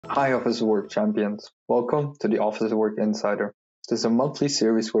Hi, Office at Work champions. Welcome to the Office at Work Insider. This is a monthly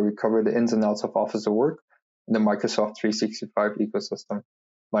series where we cover the ins and outs of Office at Work and the Microsoft 365 ecosystem.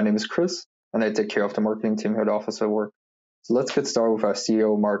 My name is Chris, and I take care of the marketing team here at Office at Work. So let's get started with our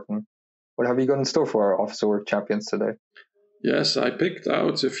CEO, Martin. What have you got in store for our Office at Work champions today? Yes, I picked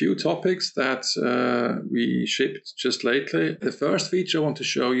out a few topics that we shipped just lately. The first feature I want to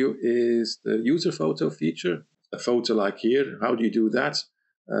show you is the user photo feature. A photo like here, how do you do that?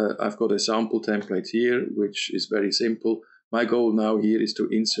 I've got a sample template here, which is very simple. My goal now here is to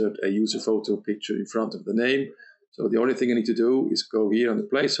insert a user photo picture in front of the name. So the only thing I need to do is go here on the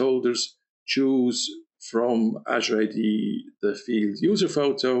placeholders, choose from Azure AD the field user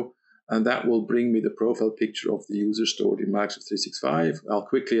photo, and that will bring me the profile picture of the user stored in Microsoft 365. I'll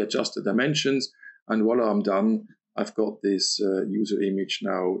quickly adjust the dimensions, and while I'm done, I've got this user image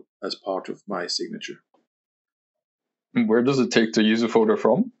now as part of my signature. Where does it take the user photo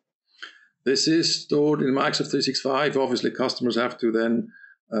from? This is stored in Microsoft 365. Obviously, customers have to then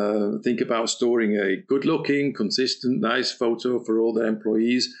think about storing a good-looking, consistent, nice photo for all their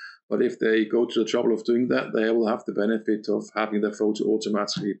employees. But if they go to the trouble of doing that, they will have the benefit of having their photo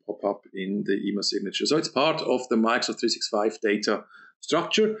automatically pop up in the email signature. So it's part of the Microsoft 365 data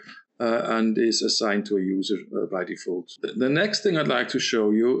structure and is assigned to a user by default. The next thing I'd like to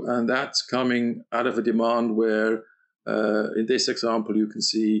show you, and that's coming out of a demand where, in this example, you can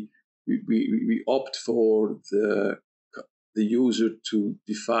see we opt for the user to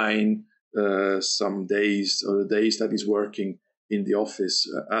define some days or the days that he's working in the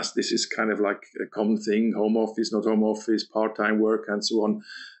office, as this is kind of like a common thing, home office, not home office, part-time work, and so on.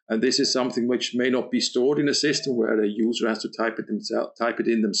 And this is something which may not be stored in a system where a user has to type it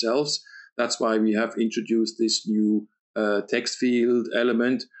in themselves. That's why we have introduced this new text field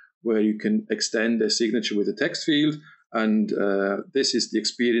element where you can extend a signature with a text field. And this is the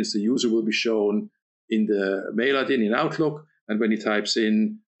experience the user will be shown in the mail ID in Outlook. And when he types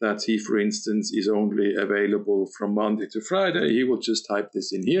in that he, for instance, is only available from Monday to Friday, he will just type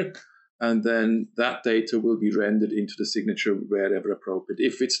this in here. And then that data will be rendered into the signature wherever appropriate.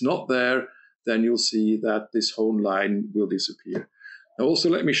 If it's not there, then you'll see that this whole line will disappear. Now, also,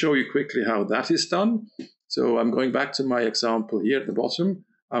 let me show you quickly how that is done. So I'm going back to my example here at the bottom.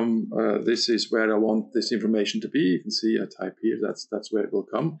 This is where I want this information to be. You can see I type here, that's where it will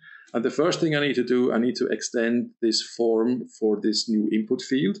come. And the first thing I need to do, I need to extend this form for this new input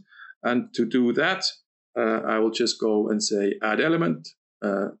field. And to do that, I will just go and say add element,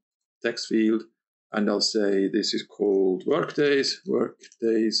 text field, and I'll say this is called workdays.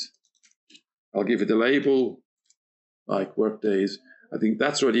 I'll give it a label like workdays. I think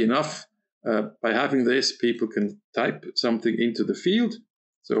that's already enough. By having this, people can type something into the field.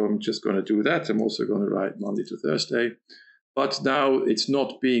 So I'm just going to do that. I'm also going to write Monday to Thursday. But now it's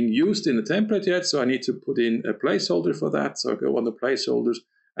not being used in the template yet, so I need to put in a placeholder for that. So I go on the placeholders,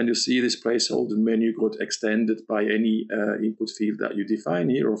 and you see this placeholder menu got extended by any input field that you define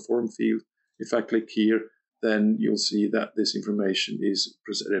here or form field. If I click here, then you'll see that this information is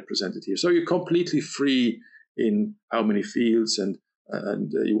represented here. So you're completely free in how many fields and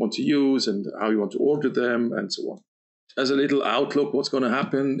you want to use and how you want to order them and so on. As a little outlook, what's going to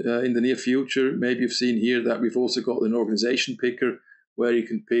happen in the near future, maybe you've seen here that we've also got an organization picker where you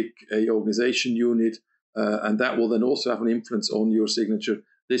can pick a organization unit, and that will then also have an influence on your signature.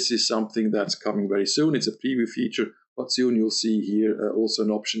 This is something that's coming very soon. It's a preview feature, but soon you'll see here also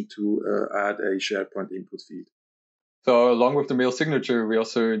an option to add a SharePoint input field. So along with the mail signature, we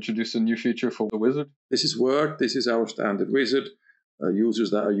also introduced a new feature for the wizard. This is Word. This is our standard wizard. Users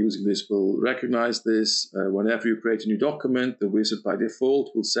that are using this will recognize this. Whenever you create a new document, the wizard by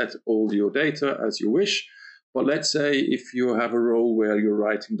default will set all your data as you wish. But let's say if you have a role where you're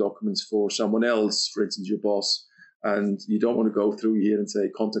writing documents for someone else, for instance, your boss, and you don't want to go through here and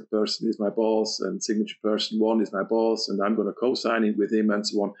say contact person is my boss and signature person 1 is my boss, and I'm going to co-sign it with him and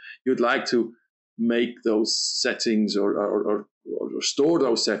so on. You'd like to make those settings or store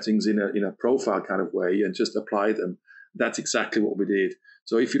those settings in a profile kind of way and just apply them. That's exactly what we did.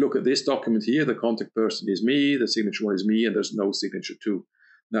 So if you look at this document here, the contact person is me, the signature one is me, and there's no signature 2.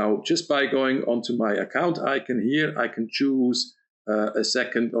 Now, just by going onto my account icon here, I can choose a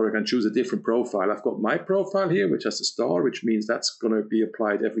second, or I can choose a different profile. I've got my profile here, which has a star, which means that's going to be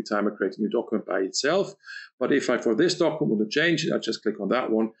applied every time I create a new document by itself. But if I, for this document, want to change it, I just click on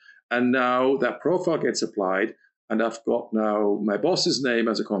that one. And now that profile gets applied. And I've got now my boss's name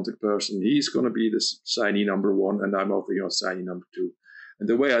as a contact person. He's going to be the signee number 1, and I'm over here signee number 2. And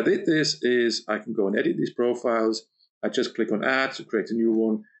the way I did this is I can go and edit these profiles. I just click on add to create a new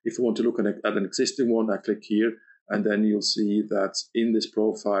one. If I want to look at an existing one, I click here. And then you'll see that in this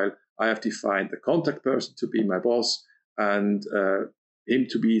profile, I have defined the contact person to be my boss and him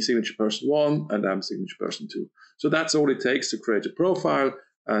to be signature person 1 and I'm signature person 2. So that's all it takes to create a profile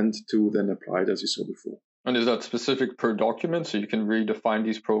and to then apply it as you saw before. And is that specific per document? So you can redefine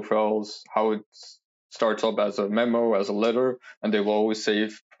these profiles, how it starts up as a memo, as a letter, and they will always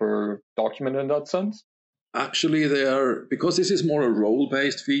save per document in that sense? Actually, they are, because this is more a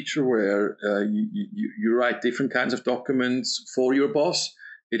role-based feature where you write different kinds of documents for your boss.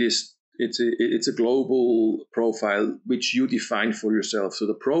 It's a global profile which you define for yourself. So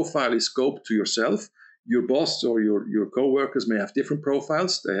the profile is scoped to yourself. Your boss or your co-workers may have different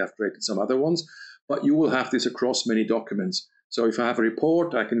profiles. They have created some other ones, but you will have this across many documents. So if I have a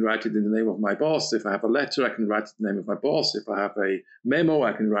report, I can write it in the name of my boss. If I have a letter, I can write it in the name of my boss. If I have a memo,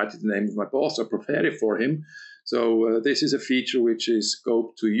 I can write it in the name of my boss or prepare it for him. So this is a feature which is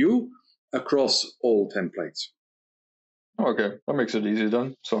scoped to you across all templates. Okay, that makes it easy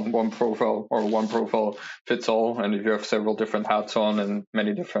then. So one profile fits all. And if you have several different hats on and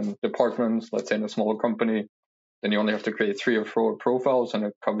many different departments, let's say in a smaller company, then you only have to create 3 or 4 profiles and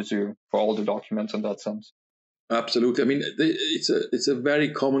it covers you for all the documents in that sense. Absolutely. I mean, it's a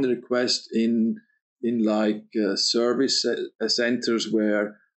very common request in like service centers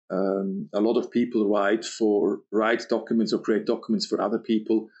where a lot of people write documents or create documents for other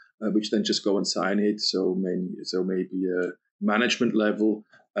people, which then just go and sign it. So maybe management level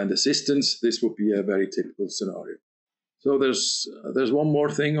and assistants. This would be a very typical scenario. So there's one more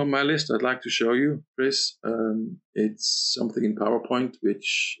thing on my list I'd like to show you, Chris. It's something in PowerPoint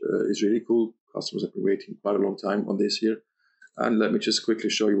which is really cool. Customers have been waiting quite a long time on this here. And let me just quickly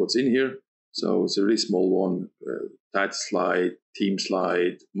show you what's in here. So it's a really small one, title slide, team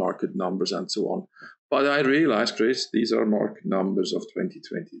slide, market numbers, and so on. But I realized, Chris, these are market numbers of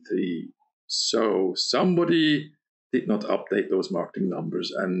 2023. So somebody did not update those marketing numbers,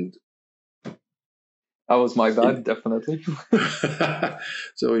 and that was my bad, definitely.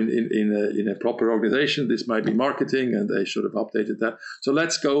 So in a proper organization, this might be marketing, and they should have updated that. So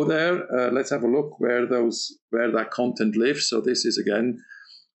let's go there. Let's have a look where that content lives. So this is again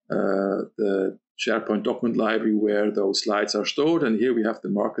the SharePoint document library where those slides are stored, and here we have the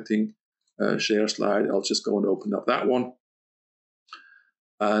marketing share slide. I'll just go and open up that one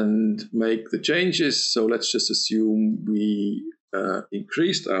and make the changes. So let's just assume we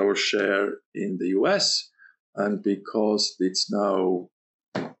increased our share in the US, and because it's now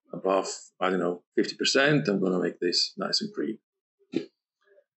above, 50%, I'm going to make this nice and green.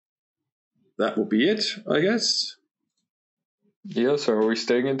 That will be it, I guess. Yeah, so are we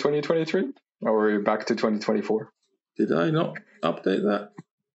staying in 2023 or are we back to 2024? Did I not update that?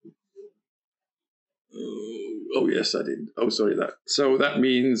 Oh, yes, I did. Oh, sorry, that. So that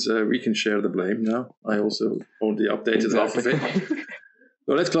means we can share the blame now. I also only updated half of it.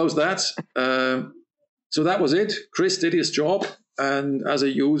 So let's close that. So that was it. Chris did his job. And as a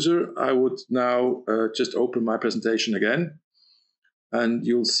user, I would now just open my presentation again. And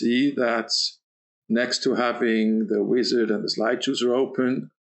you'll see that next to having the wizard and the slide chooser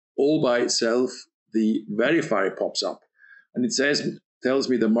open, all by itself, the verifier pops up. And it tells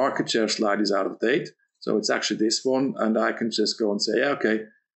me the market share slide is out of date. So it's actually this one. And I can just go and say, yeah, okay,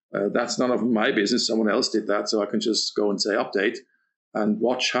 that's none of my business. Someone else did that. So I can just go and say update and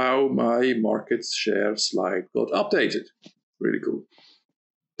watch how my market share slide got updated. Really cool.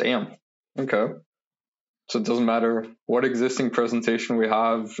 Damn. Okay. So it doesn't matter what existing presentation we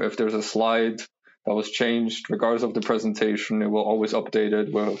have. If there's a slide that was changed, regardless of the presentation, it will always update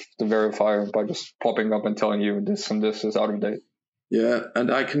it with the verifier by just popping up and telling you this and this is out of date. Yeah,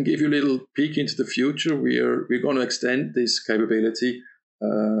 and I can give you a little peek into the future. We're going to extend this capability.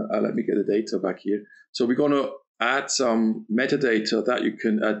 Let me get the data back here. So we're going to add some metadata that you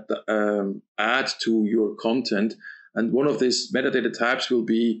can add to your content. And one of these metadata types will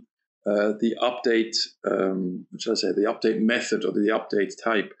be the update, the update method or the update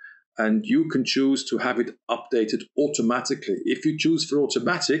type. And you can choose to have it updated automatically. If you choose for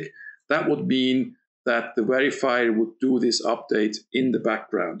automatic, that would mean that the verifier would do this update in the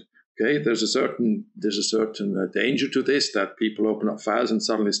background. Okay, there's a certain danger to this, that people open up files and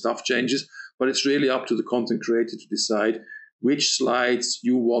suddenly stuff changes, but it's really up to the content creator to decide which slides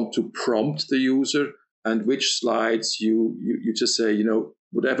you want to prompt the user and which slides you just say,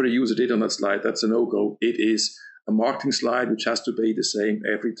 whatever a user did on that slide, that's a no-go. It is a marketing slide which has to be the same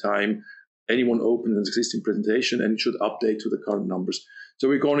every time anyone opens an existing presentation, and it should update to the current numbers. So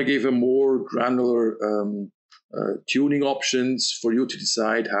we're going to give a more granular tuning options for you to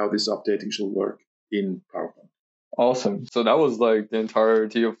decide how this updating should work in PowerPoint. Awesome. So that was like the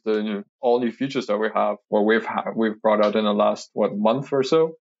entirety of the all new features that we have, or we've brought out in the last month or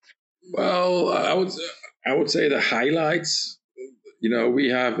so. Well, I would say the highlights. We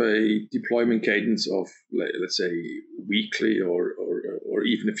have a deployment cadence of, let's say, weekly or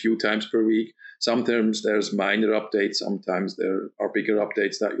even a few times per week. Sometimes there's minor updates. Sometimes there are bigger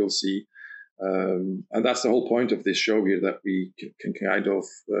updates that you'll see. And that's the whole point of this show here, that we can kind of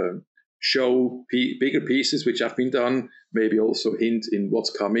show bigger pieces which have been done, maybe also hint in what's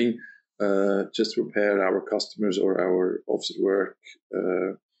coming, just to prepare our customers or our office work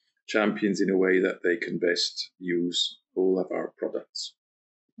champions in a way that they can best use all of our products.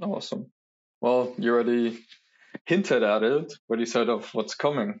 Awesome. Well, you already hinted at it, what you said of what's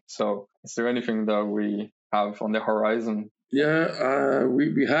coming. So is there anything that we have on the horizon? Yeah,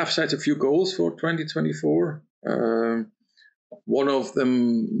 we have set a few goals for 2024. One of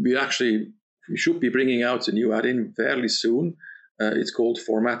them, we should be bringing out a new add-in fairly soon. It's called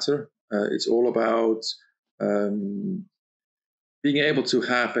Formatter. It's all about being able to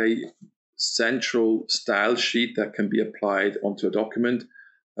have a central style sheet that can be applied onto a document.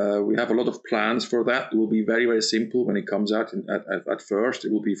 We have a lot of plans for that. It will be very, very simple when it comes out. At first,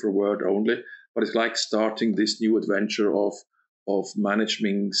 it will be for Word only, but it's like starting this new adventure of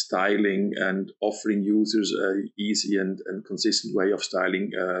managing styling and offering users a easy and consistent way of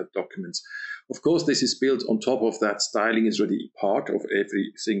styling documents. Of course, this is built on top of that. Styling is already part of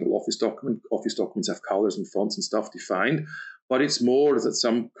every single Office document. Office documents have colors and fonts and stuff defined, but it's more that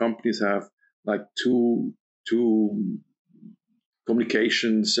some companies have like two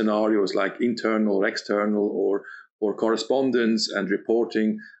communication scenarios, like internal or external, or correspondence and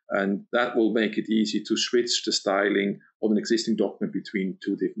reporting, and that will make it easy to switch the styling on an existing document between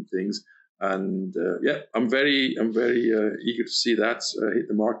two different things. And I'm very eager to see that hit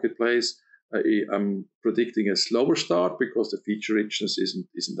the marketplace. I'm predicting a slower start because the feature richness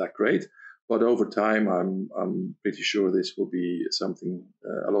isn't that great, but over time, I'm pretty sure this will be something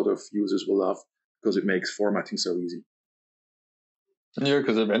a lot of users will love because it makes formatting so easy. Yeah,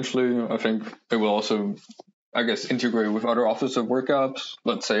 because eventually I think it will also, I guess, integrate with other Office at Work apps.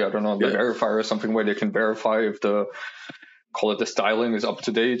 Let's say, I don't know, the Verifier or something where they can verify if the styling is up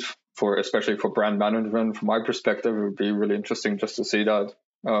to date, especially for brand management. From my perspective, it would be really interesting just to see that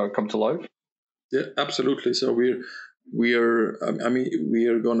come to life. Yeah, absolutely. So we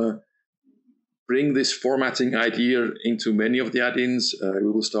are gonna bring this formatting idea into many of the add-ins. We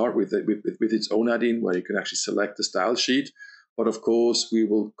will start with its own add-in where you can actually select the style sheet. But of course, we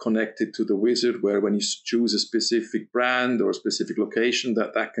will connect it to the wizard where when you choose a specific brand or a specific location,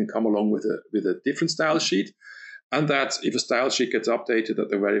 that can come along with a different style sheet. And that if a style sheet gets updated, that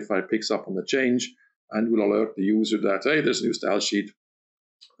the verifier picks up on the change and will alert the user that, hey, there's a new style sheet,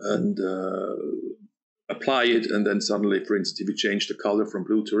 and apply it. And then suddenly, for instance, if you change the color from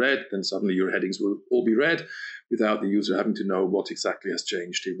blue to red, then suddenly your headings will all be red without the user having to know what exactly has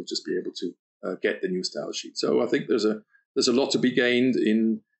changed. He will just be able to get the new style sheet. So I think there's a lot to be gained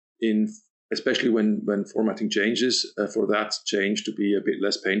in especially when formatting changes, for that change to be a bit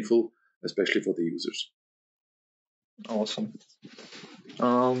less painful, especially for the users. Awesome.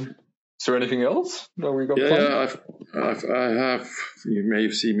 Is there anything else that we got planned? I have. You may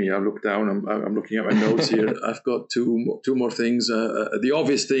have seen me. I look down. I'm looking at my notes here. I've got two more things. The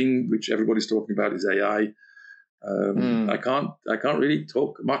obvious thing, which everybody's talking about, is AI. I can't really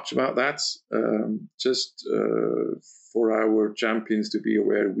talk much about that. Just for our champions to be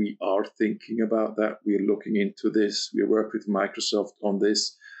aware, we are thinking about that. We are looking into this. We work with Microsoft on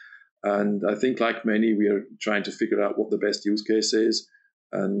this, and I think, like many, we are trying to figure out what the best use case is.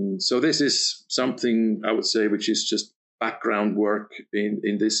 And so this is something I would say which is just background work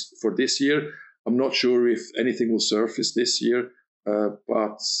in this for this year. I'm not sure if anything will surface this year,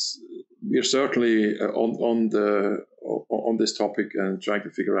 but we're certainly on this topic and trying to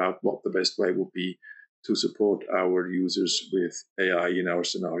figure out what the best way will be to support our users with AI in our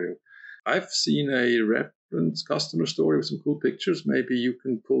scenario. I've seen a reference customer story with some cool pictures. Maybe you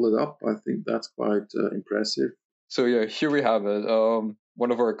can pull it up. I think that's quite impressive. So yeah, here we have it.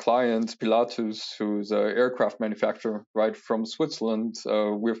 One of our clients, Pilatus, who's an aircraft manufacturer right from Switzerland,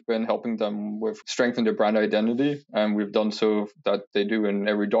 we've been helping them with strengthen their brand identity, and we've done so that they do in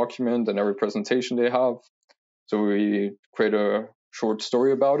every document and every presentation they have. So we create a short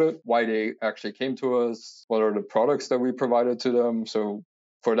story about it, why they actually came to us, what are the products that we provided to them. So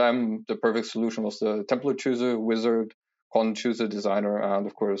for them, the perfect solution was the template chooser, wizard, content chooser, designer, and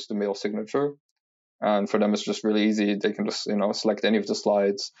of course the mail signature. And for them, it's just really easy. They can just, select any of the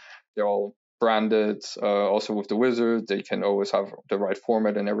slides. They're all branded. Also with the wizard, they can always have the right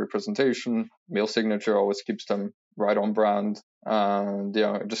format in every presentation. Mail signature always keeps them right on brand, and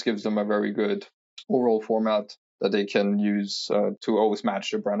yeah, it just gives them a very good overall format that they can use to always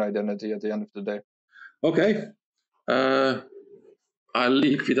match their brand identity at the end of the day. Okay. I'll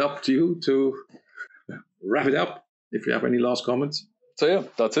leave it up to you to wrap it up if you have any last comments. So yeah,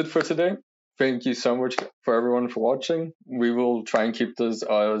 that's it for today. Thank you so much for everyone for watching. We will try and keep this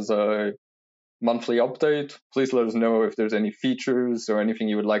as a monthly update. Please let us know if there's any features or anything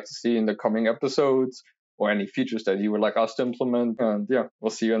you would like to see in the coming episodes, or any features that you would like us to implement. And yeah, we'll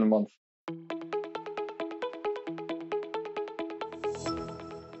see you in a month.